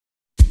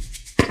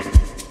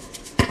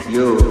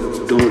Yo,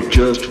 don't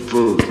just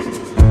vote.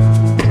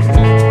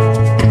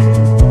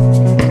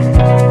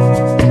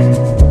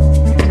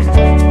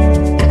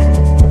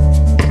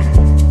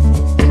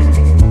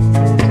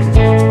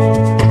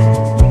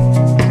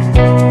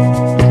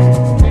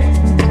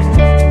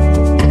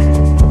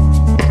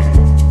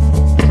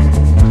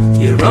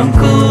 Your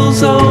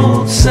uncle's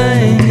old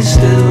saying is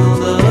still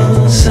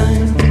the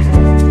same.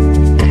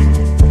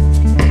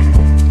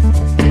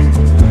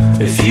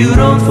 If you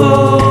don't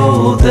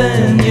vote,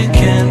 then you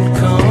can't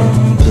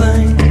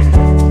complain.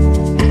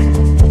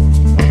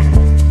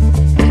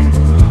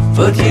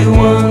 But you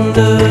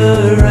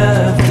wonder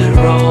after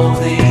all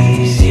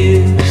these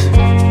years,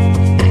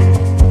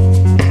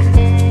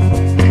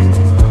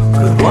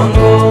 could one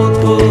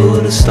vote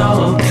put a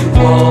stop to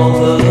all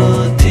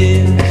the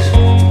tears?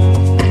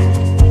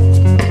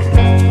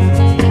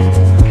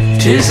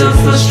 Tears of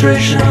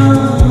frustration,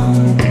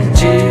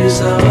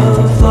 tears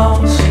of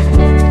loss,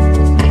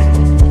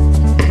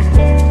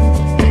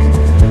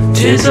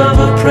 tears of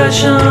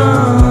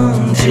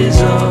oppression, tears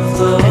of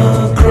the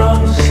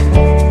cross.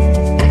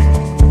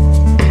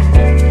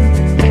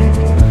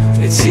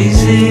 It's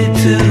easy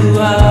to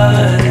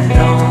hide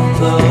on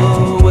the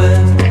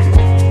web,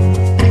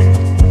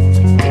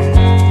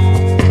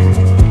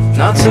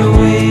 not so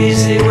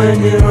easy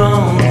when you're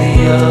on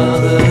the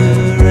other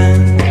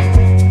end.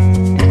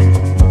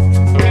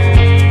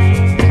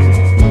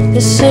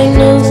 This ain't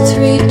no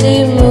 3D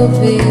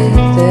movie,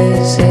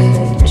 there's a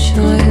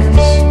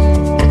choice.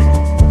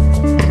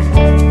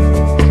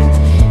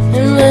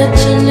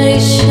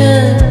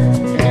 Imagination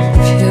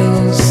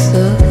fuels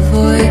the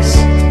voice.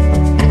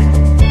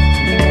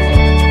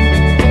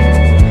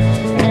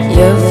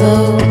 Your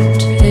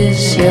vote is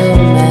your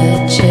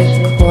magic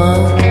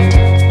wand.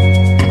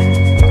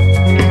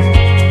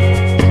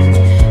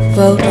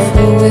 Vote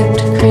for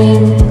whipped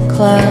cream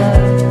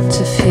clouds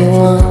if you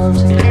want.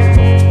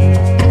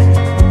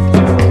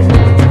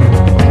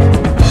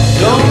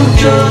 Don't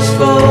just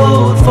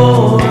vote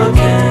for a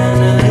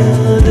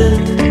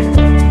candidate,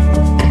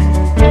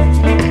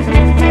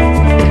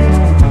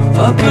 a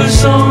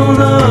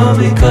persona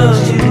because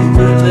you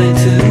relate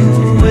to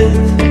it.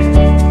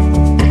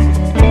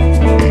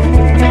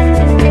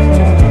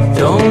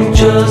 Don't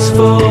just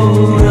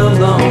vote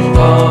along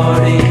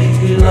party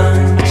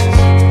lines.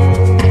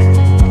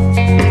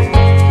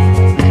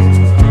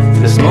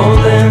 There's more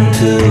than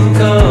two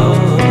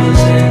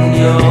colors in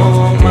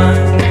your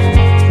mind.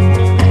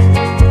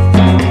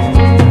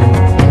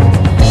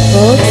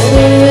 Vote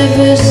for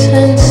rivers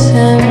and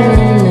salmon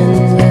in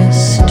the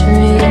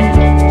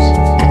streams.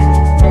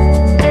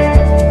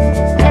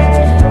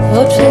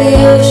 Vote for the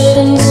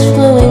oceans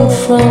flowing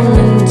from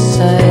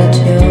inside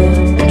your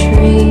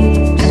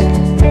dreams.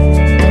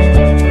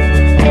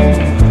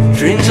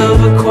 Dreams of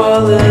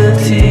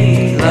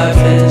equality,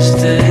 life is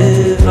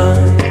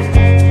divine.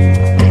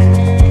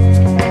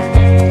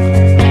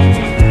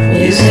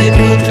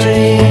 Musical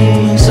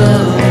dreams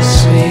of a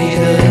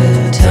sweeter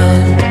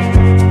time.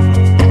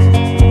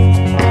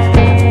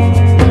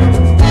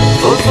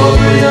 Vote for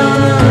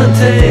Breonna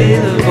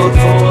Taylor, vote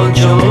for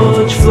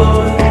George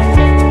Floyd.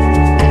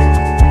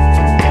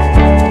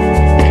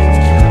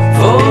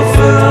 Vote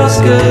for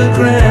Oscar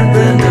Grant,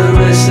 then the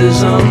rest is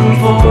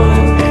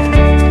unvoid.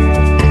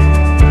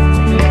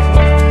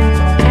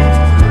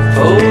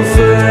 Vote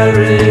for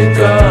Eric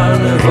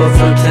Garner, vote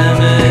for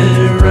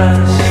Tammy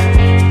Rice.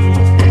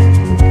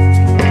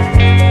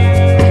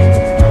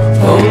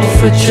 Vote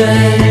for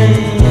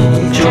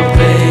change or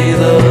pay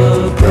the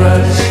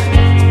price.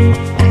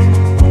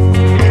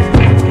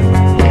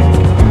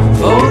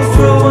 Vote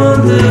for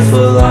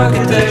wonderful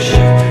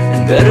architecture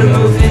and better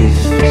movies.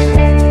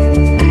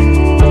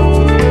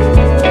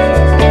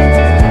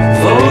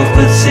 Vote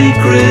with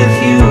secret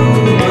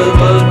humor,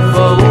 but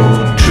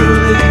vote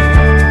truly.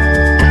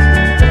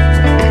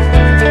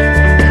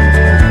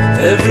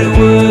 Every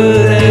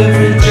word,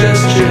 every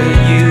gesture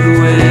you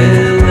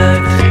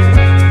elect.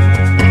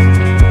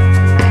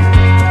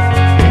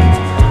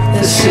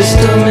 The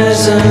system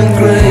isn't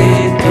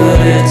great, but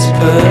it's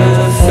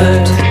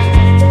perfect.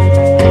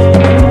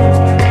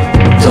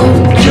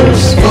 Don't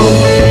just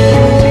vote.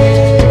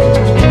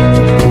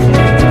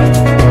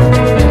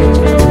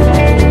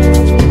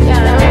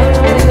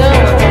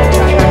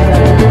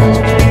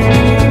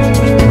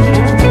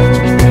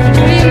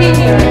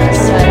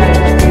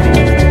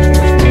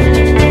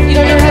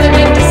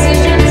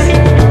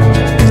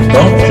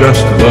 Don't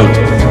just vote.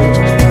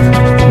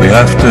 We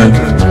have to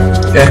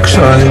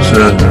excise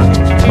a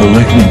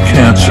malignant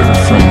cancer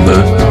from the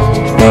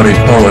body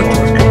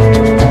politic,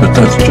 but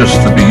that's just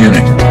the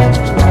beginning.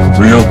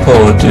 Real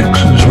politics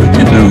is what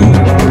you do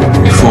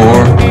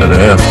before and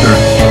after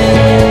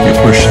you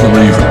push the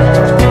lever.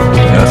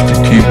 You have to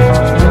keep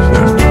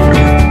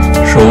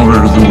your shoulder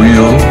to the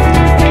wheel,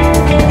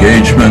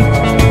 engagement,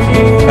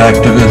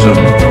 activism,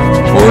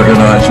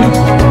 organizing.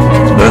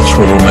 That's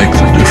what will make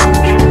the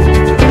difference.